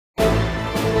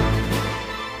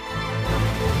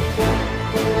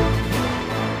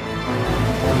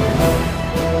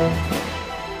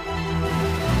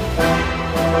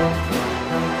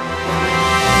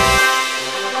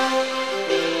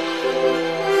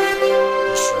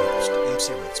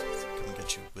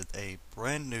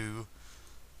brand new,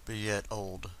 but yet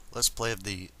old, let's play of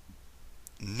the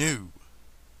new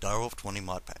DireWolf20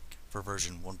 mod pack for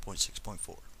version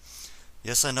 1.6.4.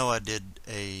 Yes, I know I did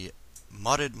a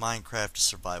modded Minecraft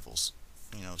survivals,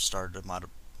 started a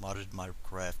modded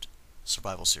Minecraft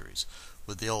survival series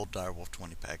with the old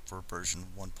DireWolf20 pack for version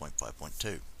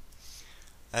 1.5.2.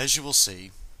 As you will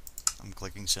see, I'm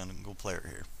clicking single player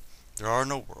here. There are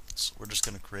no worlds. We're just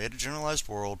going to create a generalized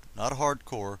world, not a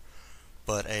hardcore,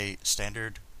 but a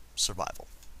standard survival.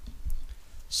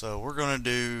 So we're going to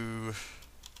do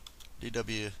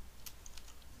DW20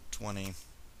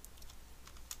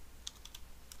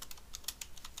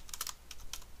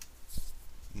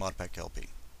 modpack LP.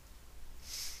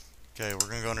 Okay, we're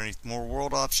going to go underneath more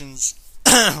world options.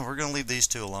 We're going to leave these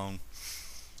two alone.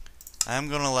 I am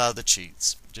going to allow the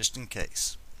cheats, just in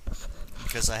case,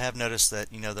 because I have noticed that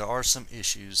there are some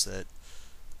issues that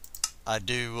I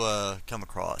do come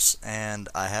across, and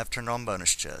I have turned on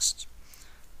bonus chests.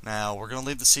 Now we're going to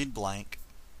leave the seed blank,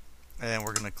 and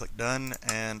we're going to click done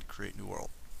and create new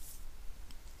world,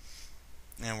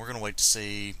 and we're going to wait to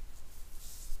see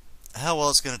how well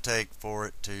it's going to take for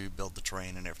it to build the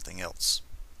terrain and everything else.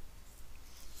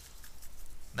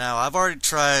 Now, I've already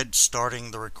tried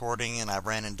starting the recording and I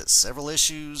ran into several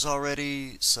issues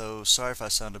already, so sorry if I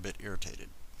sound a bit irritated.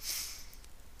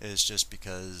 It's just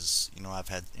because, I've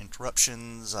had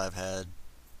interruptions, I've had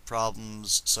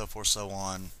problems, so forth, so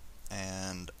on,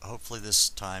 and hopefully this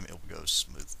time it will go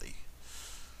smoothly.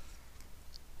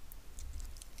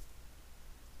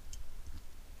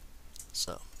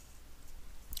 So,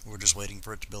 we're just waiting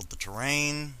for it to build the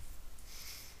terrain.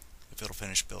 If it'll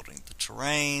finish building the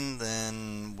terrain,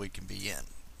 then we can be in.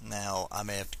 Now, I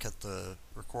may have to cut the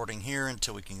recording here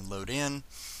until we can load in.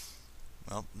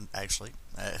 Well, actually,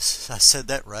 I said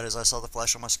that right as I saw the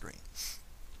flash on my screen.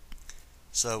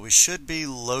 So we should be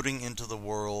loading into the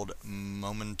world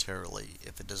momentarily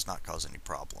if it does not cause any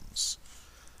problems.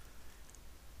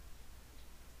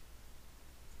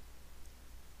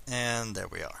 And there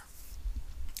we are.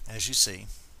 As you see,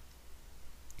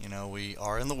 we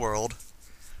are in the world.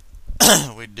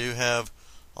 We do have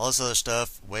all this other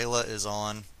stuff. Wayla is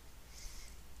on.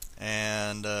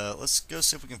 And let's go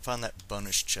see if we can find that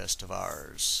bonus chest of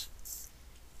ours.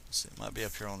 Let's see, it might be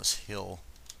up here on this hill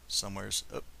somewheres.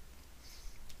 Oh.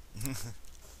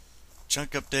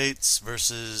 Chunk updates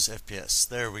versus FPS.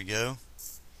 There we go.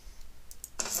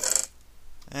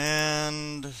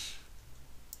 And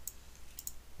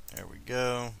there we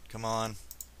go. Come on.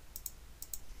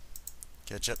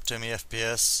 Catch up to me,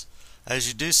 FPS. As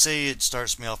you do see, it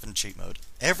starts me off in cheat mode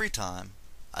every time.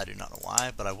 I do not know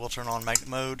why, but I will turn on magnet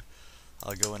mode.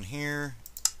 I'll go in here,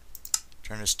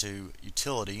 turn this to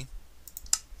utility,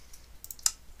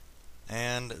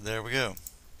 and there we go.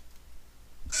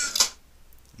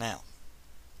 Now,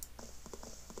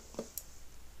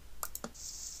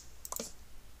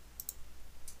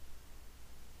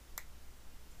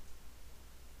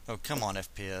 oh, come on,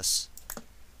 FPS.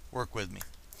 Work with me.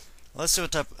 Let's see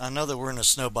what type. I know that we're in a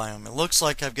snow biome. It looks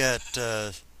like I've got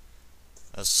a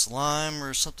slime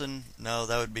or something. No,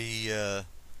 that would be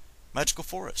magical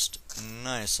forest.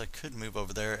 Nice. I could move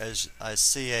over there as I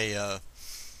see a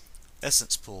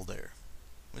essence pool there,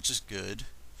 which is good.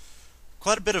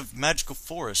 Quite a bit of magical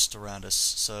forest around us.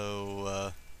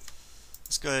 So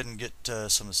let's go ahead and get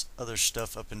some of this other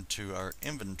stuff up into our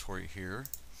inventory here.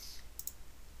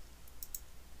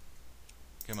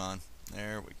 Come on.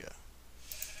 There we go.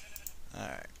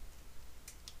 Alright,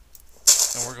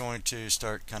 and we're going to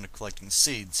start kind of collecting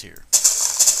seeds here.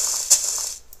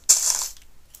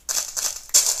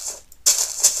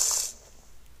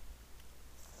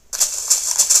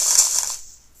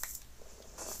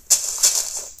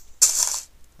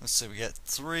 Let's see, we got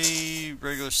 3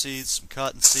 regular seeds, some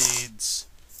cotton seeds.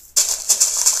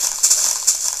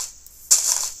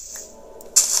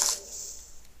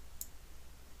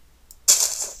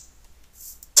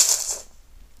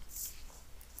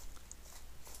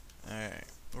 Alright,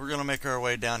 we're going to make our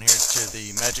way down here to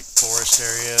the magic forest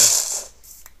area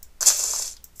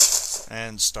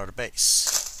and start a base.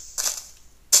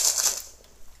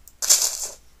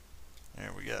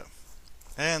 There we go.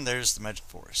 And there's the magic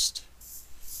forest.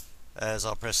 As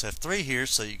I'll press F3 here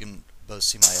so you can both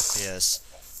see my FPS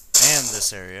and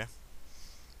this area.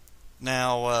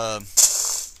 Now,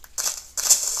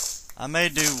 I may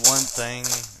do one thing.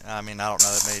 I don't know,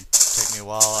 it may take me a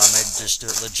while. I may just do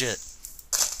it legit.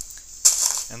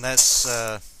 And that's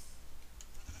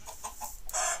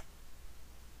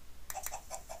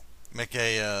make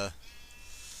a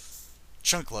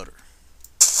chunk loader.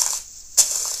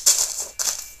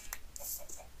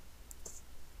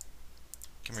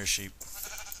 Come here, sheep.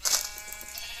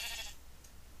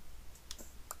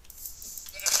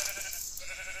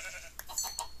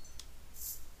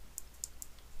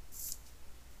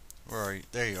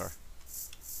 There you are.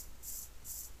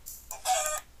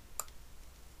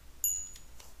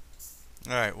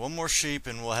 Alright, one more sheep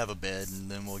and we'll have a bed,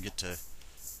 and then we'll get to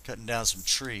cutting down some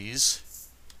trees.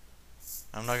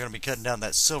 I'm not going to be cutting down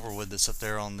that silverwood that's up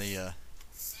there on the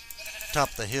top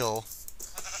of the hill.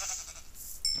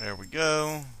 There we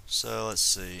go. So let's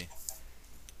see.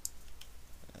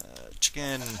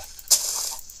 Chicken.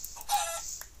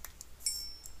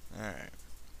 Alright.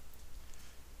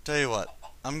 Tell you what,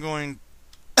 I'm going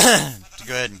to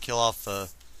go ahead and kill off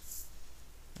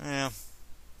yeah.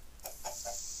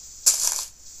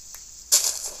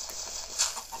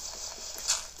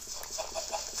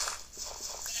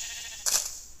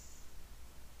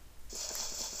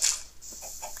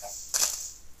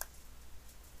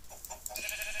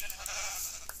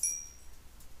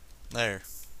 There.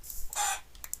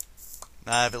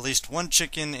 Now I have at least one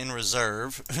chicken in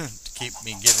reserve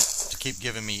to keep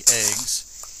giving me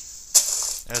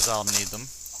eggs, as I'll need them.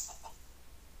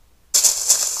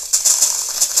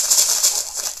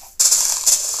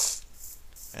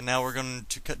 And now we're going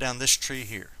to cut down this tree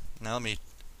here. Now let me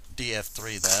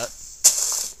DF3 that.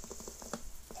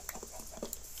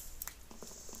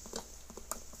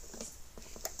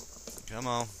 Come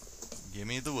on, give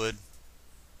me the wood.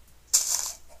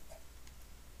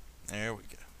 There we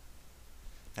go.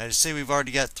 Now you see we've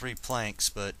already got 3 planks,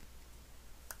 but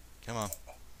come on.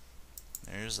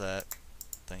 There's that.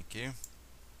 Thank you.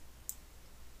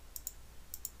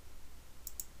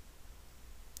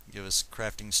 Give us a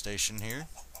crafting station here.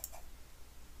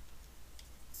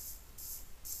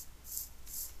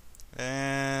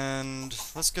 And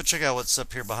let's go check out what's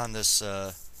up here behind this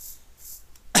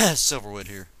silverwood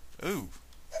here. Ooh.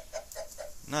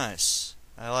 Nice.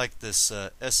 I like this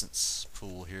essence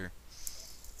pool here.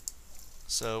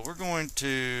 So we're going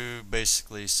to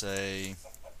basically say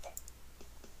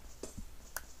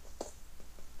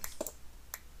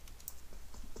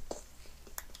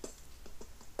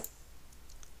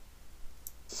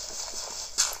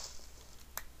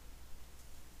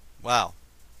wow.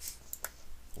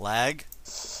 Lag?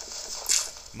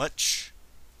 Much?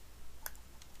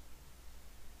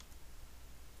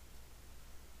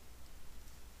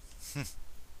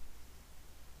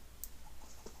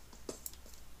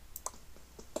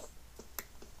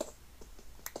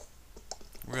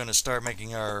 We're going to start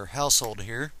making our household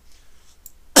here.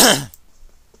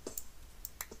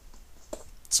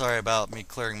 Sorry about me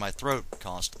clearing my throat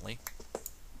constantly.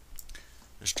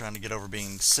 Just trying to get over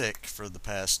being sick for the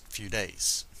past few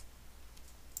days.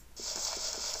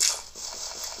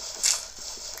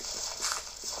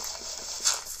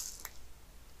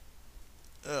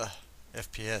 Ugh,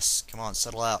 FPS, come on,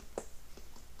 settle out.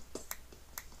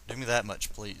 Do me that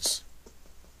much, please.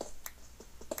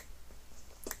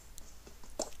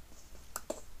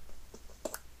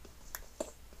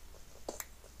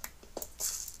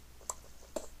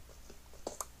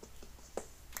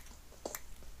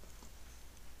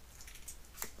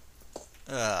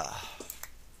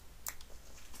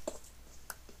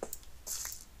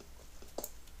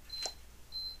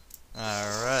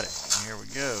 Alrighty, here we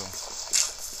go.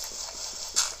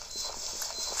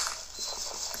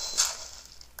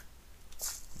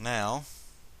 Now,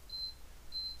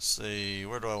 see,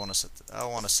 where do I want to set that? I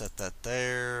want to set that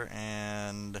there,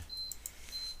 and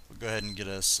we'll go ahead and get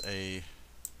us a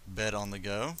bed on the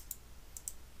go.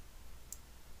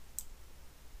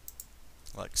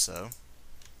 Like so.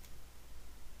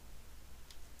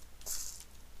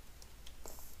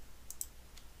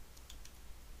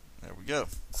 There we go.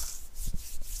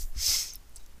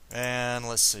 And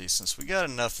let's see, since we got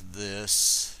enough of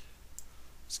this,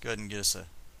 let's go ahead and get us a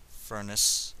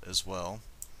furnace as well.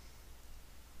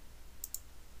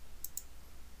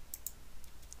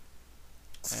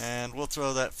 And we'll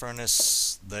throw that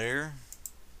furnace there.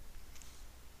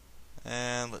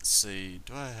 And let's see,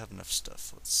 do I have enough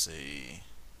stuff? Let's see.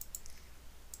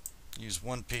 Use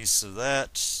one piece of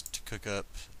that to cook up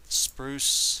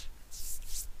spruce.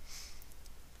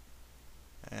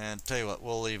 And tell you what,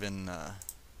 we'll even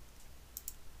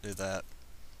do that.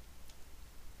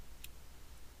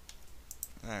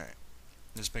 Alright.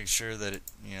 Just make sure that it,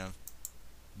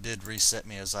 did reset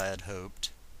me as I had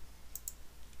hoped.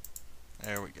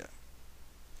 There we go.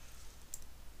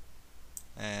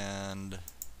 And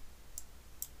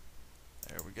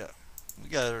there we go. We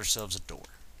got ourselves a door.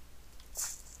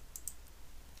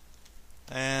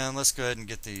 And let's go ahead and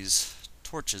get these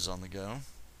torches on the go.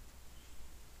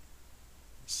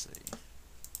 Let's see.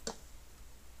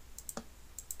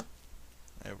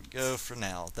 There we go for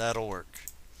now. That'll work.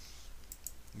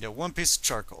 We got one piece of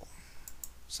charcoal.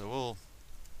 So we'll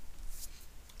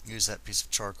use that piece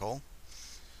of charcoal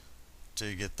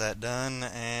to get that done.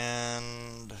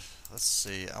 And let's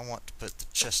see, I want to put the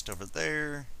chest over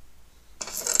there.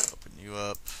 Open you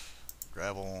up.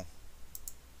 Gravel.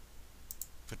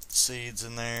 Put the seeds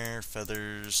in there.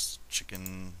 Feathers.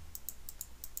 Chicken.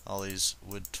 All these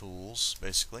wood tools,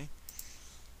 basically.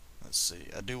 Let's see,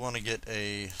 I do want to get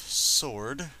a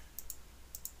sword.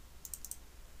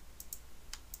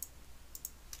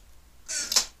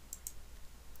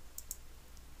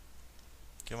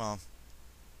 Come on.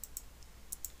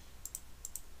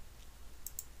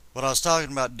 What I was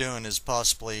talking about doing is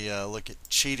possibly look at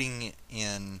cheating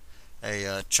in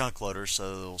a chunk loader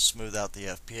so it'll smooth out the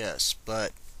FPS,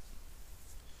 but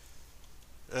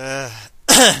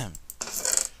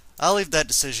I'll leave that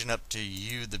decision up to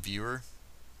you, the viewer.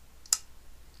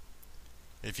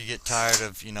 If you get tired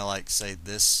of, like, say,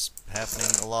 this happening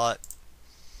a lot,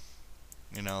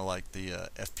 like the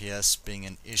FPS being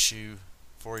an issue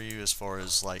for you as far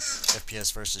as, like,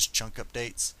 FPS versus chunk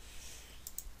updates,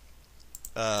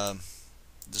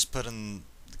 just put in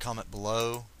the comment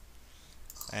below,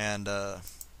 and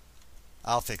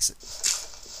I'll fix it.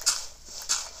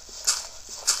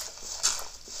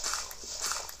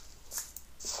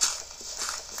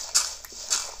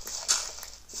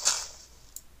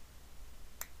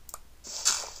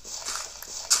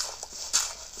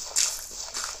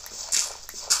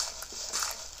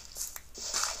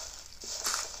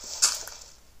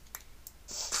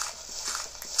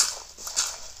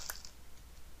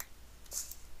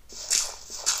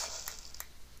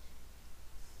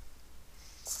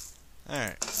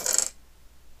 Alright.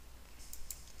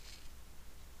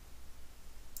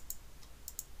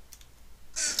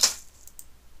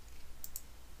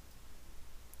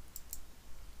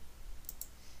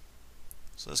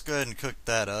 So let's go ahead and cook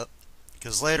that up,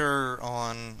 because later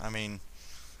on, I'm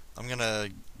going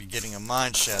to be getting a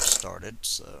mine shaft started,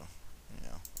 so,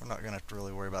 we're not going to have to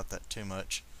really worry about that too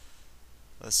much.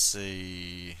 Let's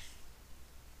see.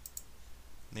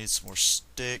 Need some more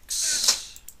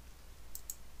sticks.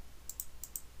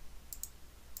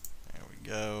 There we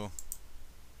go.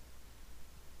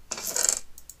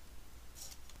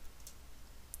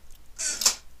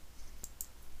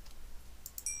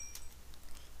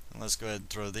 And let's go ahead and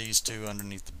throw these two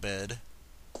underneath the bed.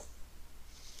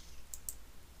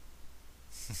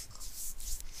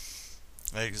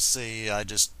 As you can see, I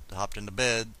just hopped into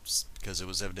bed because it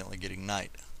was evidently getting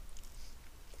night.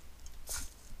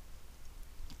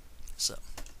 So,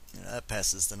 that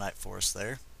passes the night for us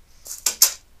there.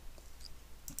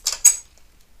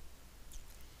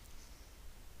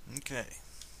 Okay.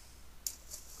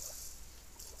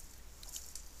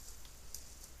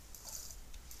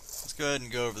 Let's go ahead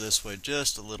and go over this way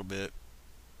just a little bit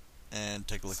and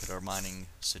take a look at our mining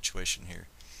situation here.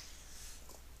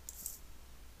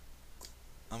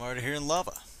 I'm already here in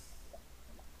lava.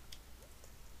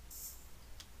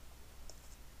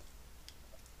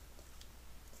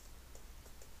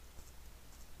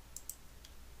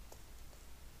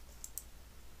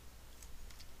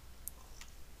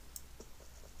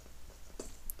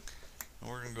 And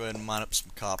we're going to go ahead and mine up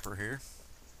some copper here,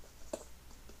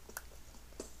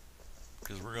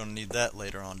 because we're going to need that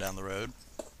later on down the road.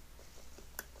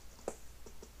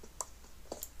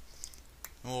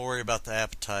 And we'll worry about the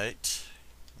appetite.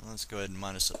 Let's go ahead and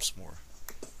mine us up some more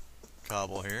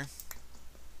cobble here.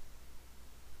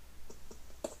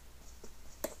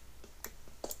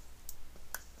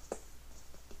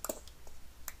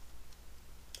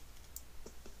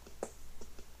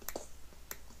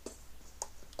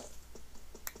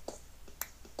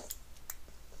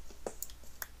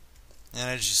 And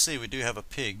as you see, we do have a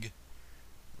pig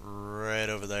right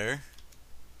over there.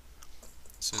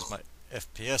 As soon as my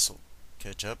FPS will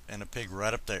catch up, and a pig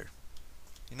right up there.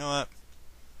 You know what?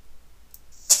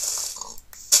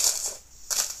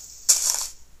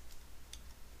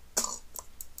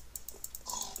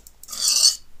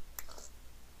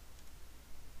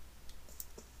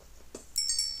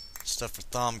 Stuff for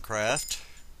Thaumcraft.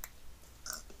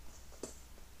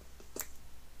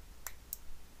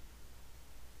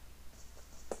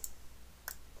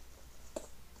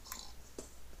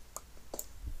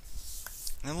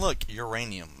 And look,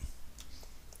 uranium,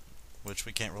 which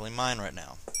we can't really mine right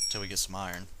now until we get some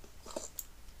iron.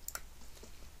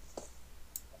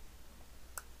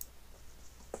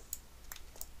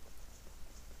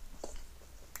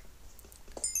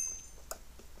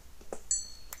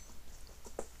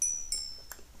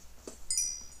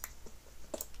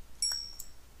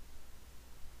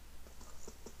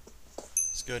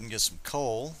 Let's go ahead and get some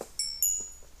coal,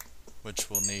 which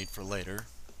we'll need for later.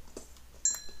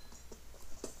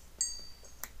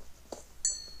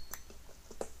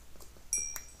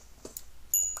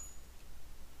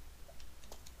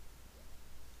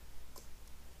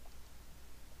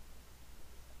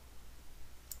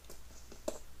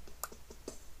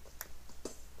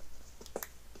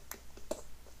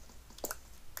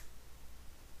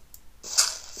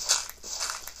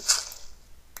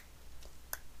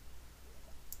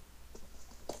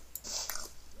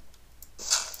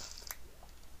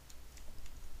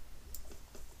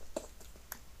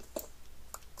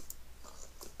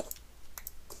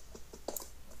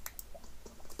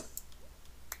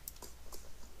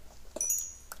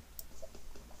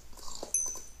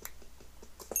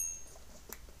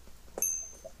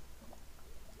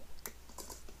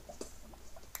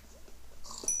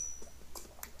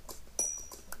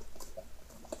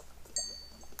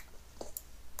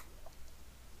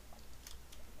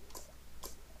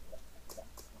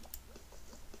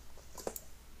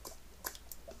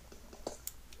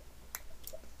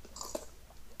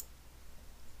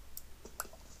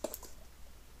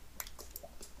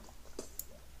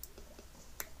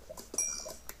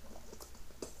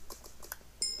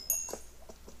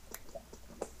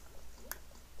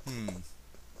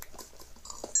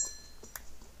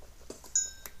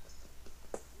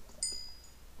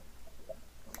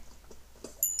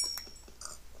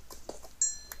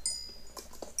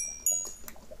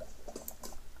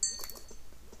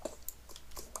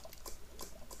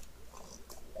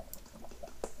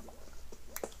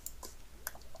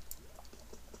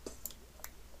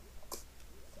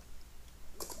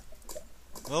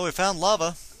 Well, we found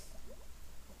lava.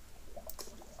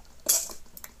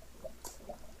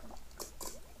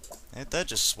 Ain't that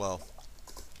just swell?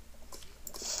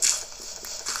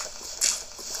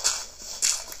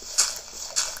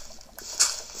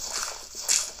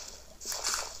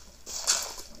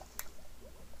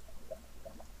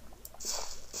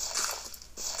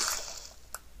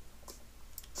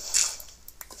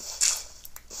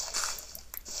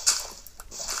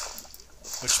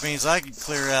 Which means I could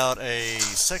clear out a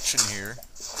section here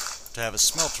to have a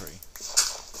smeltery.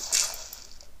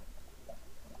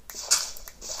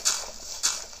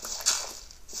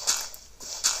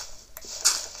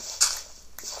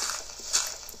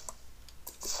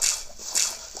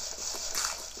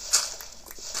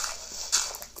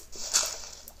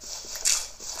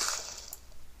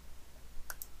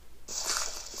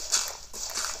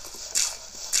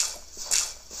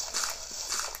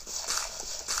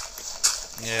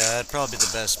 Yeah, that'd probably be the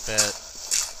best bet.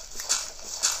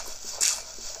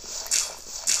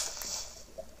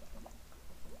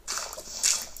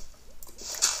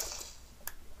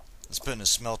 Let's put in a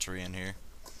smeltery in here.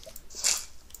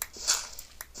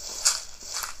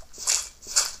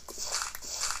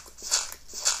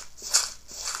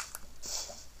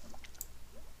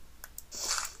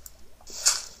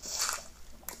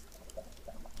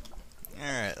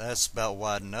 Alright, that's about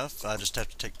wide enough. I just have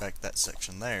to take back that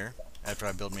section there after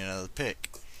I build me another pick.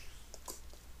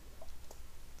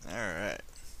 Alright.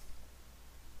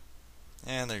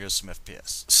 And there goes some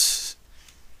FPS.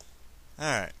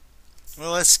 Alright.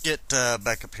 Well, let's get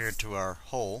back up here to our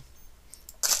hole.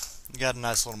 We got a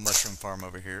nice little mushroom farm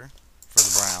over here for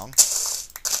the brown.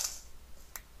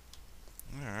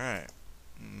 Alright.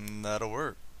 That'll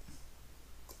work.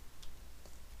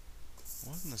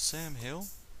 What in the Sam Hill?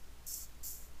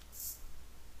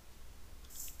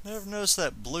 Never noticed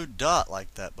that blue dot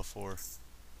like that before.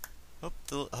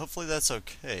 Hopefully that's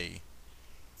okay.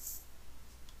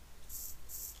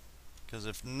 Because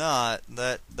if not,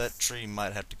 that tree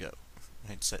might have to go. I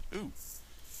hate to say it. Ooh,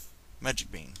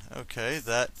 magic bean. Okay,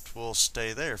 that will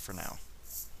stay there for now.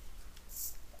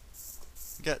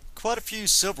 We got quite a few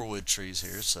silverwood trees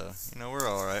here, so you know we're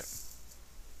all right.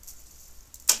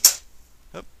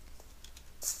 Yep.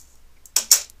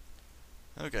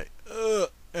 Okay.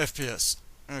 FPS.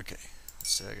 Okay. Let's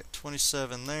see. I got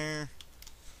 27 there.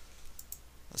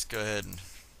 Let's go ahead and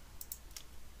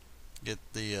get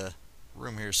the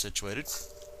room here situated.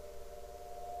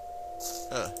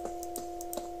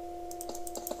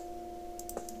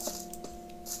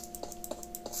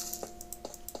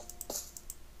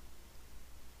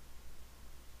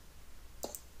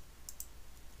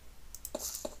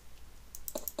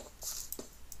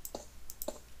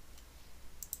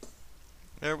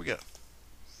 There we go.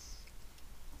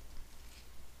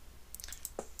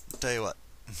 Tell you what,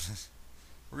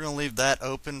 we're gonna leave that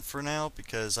open for now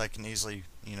because I can easily,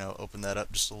 you know, open that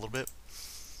up just a little bit.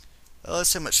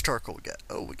 Let's see how much charcoal we got.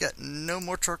 Oh, we got no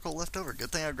more charcoal left over. Good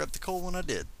thing I grabbed the coal when I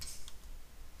did.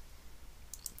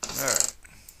 Alright.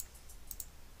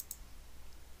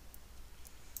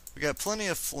 We got plenty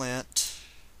of flint.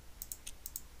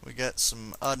 We got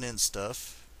some odd and end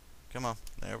stuff. Come on,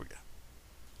 there we go.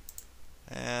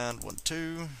 And 1,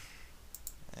 2,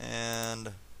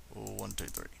 and 1, 2,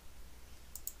 3.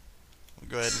 We'll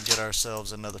go ahead and get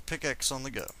ourselves another pickaxe on the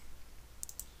go.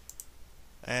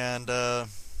 And I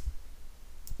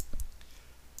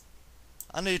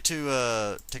need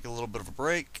to take a little bit of a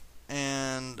break,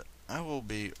 and I will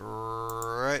be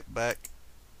right back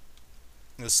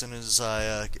as soon as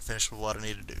I get finished with what I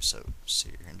need to do. So see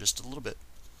you in just a little bit.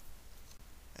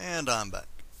 And I'm back.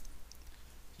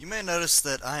 You may notice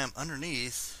that I am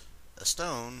underneath a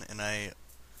stone in a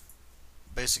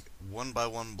basic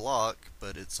 1x1 block,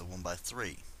 but it's a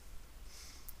 1x3.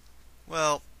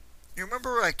 Well, you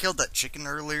remember I killed that chicken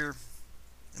earlier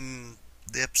in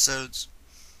the episodes?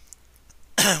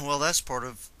 Well, that's part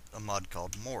of a mod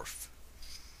called Morph.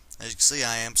 As you can see,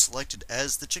 I am selected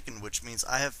as the chicken, which means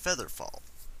I have feather fall.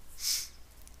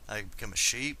 I become a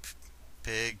sheep,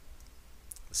 pig,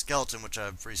 a skeleton, which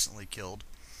I've recently killed,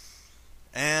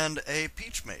 and a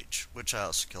peach mage, which I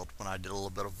also killed when I did a little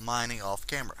bit of mining off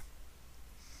camera.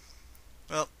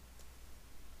 Well,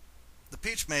 the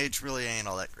peach mage really ain't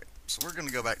all that great, so we're going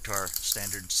to go back to our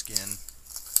standard skin.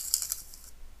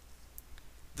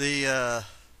 The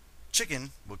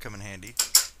chicken will come in handy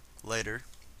later,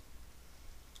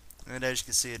 and as you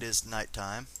can see, it is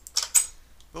nighttime.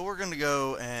 But we're going to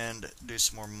go and do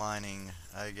some more mining,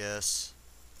 I guess.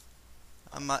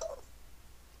 I might...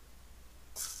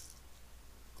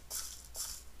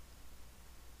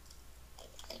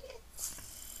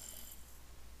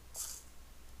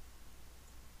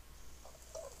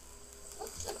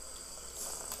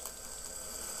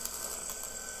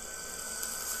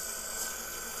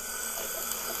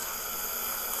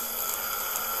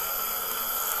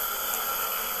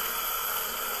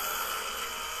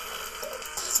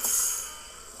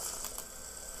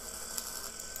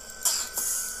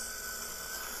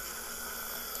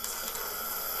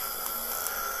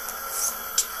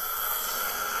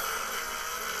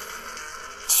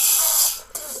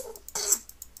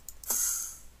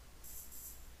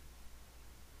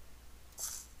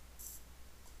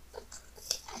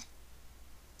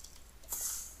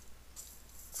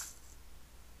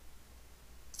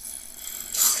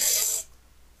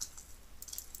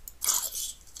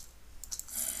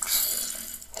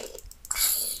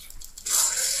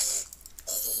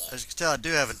 As you can tell, I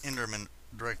do have an Enderman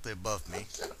directly above me.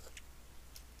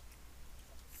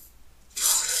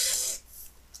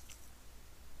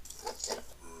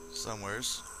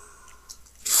 Somewheres.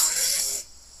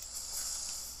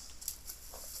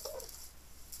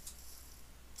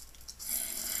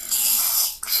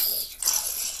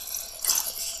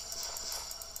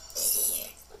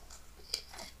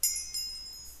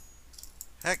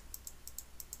 Heck,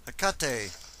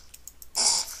 Hecate.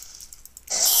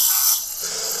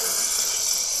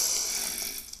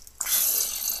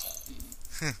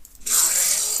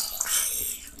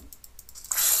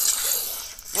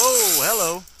 Whoa,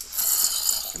 hello.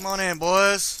 Come on in,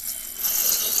 boys.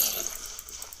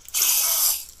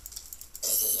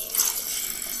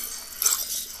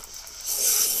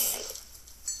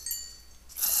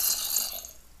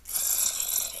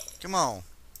 Come on.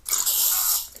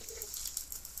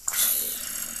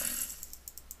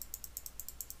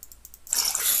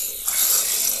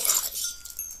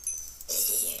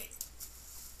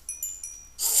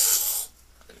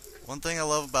 One thing I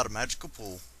love about a magical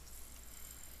pool.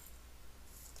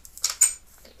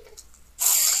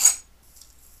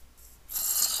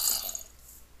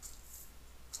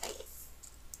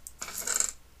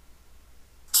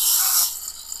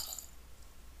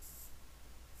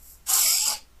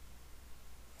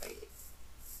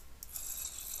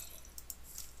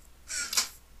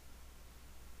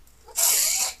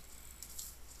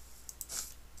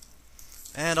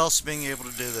 And also being able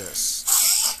to do this.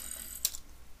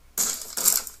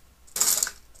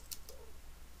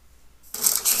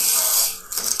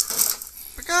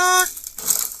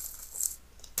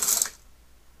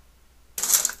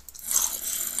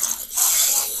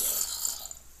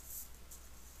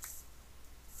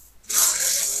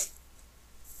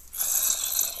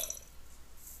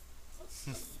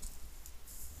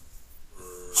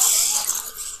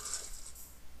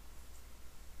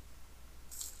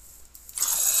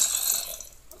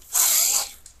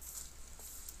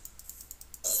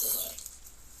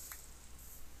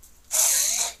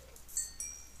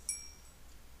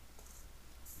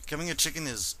 Becoming a chicken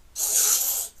is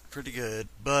pretty good,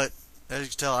 but as you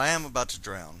can tell, I am about to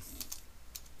drown.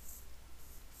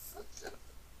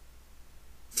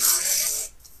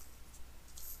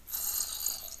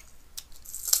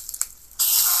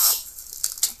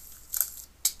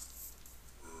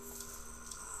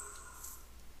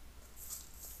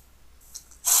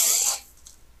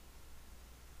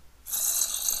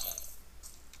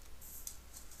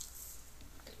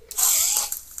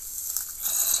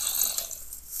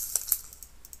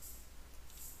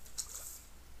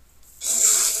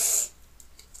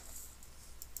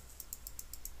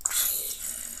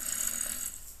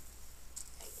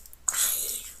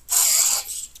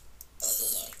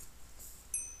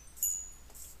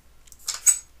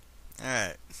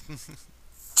 Alright.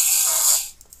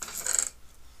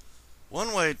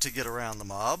 One way to get around the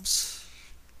mobs,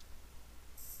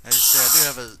 as you see, I do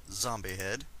have a zombie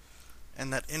head,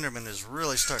 and that Enderman is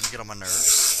really starting to get on my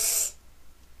nerves.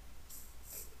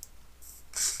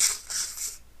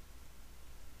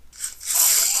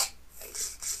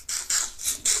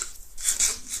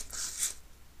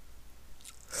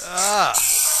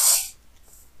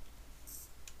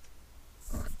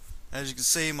 As you can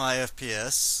see, my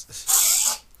FPS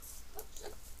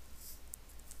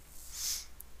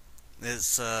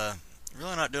is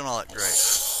really not doing all that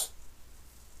great.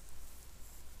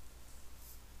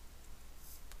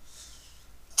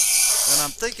 And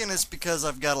I'm thinking it's because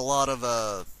I've got a lot of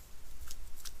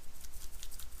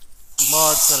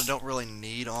mods that I don't really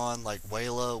need on, like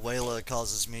Wayla. Wayla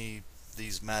causes me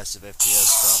these massive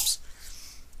FPS drops.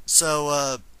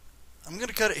 So, I'm going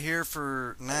to cut it here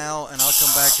for now, and I'll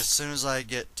come back as soon as I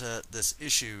get this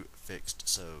issue fixed.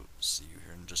 So, see you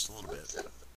here in just a little bit.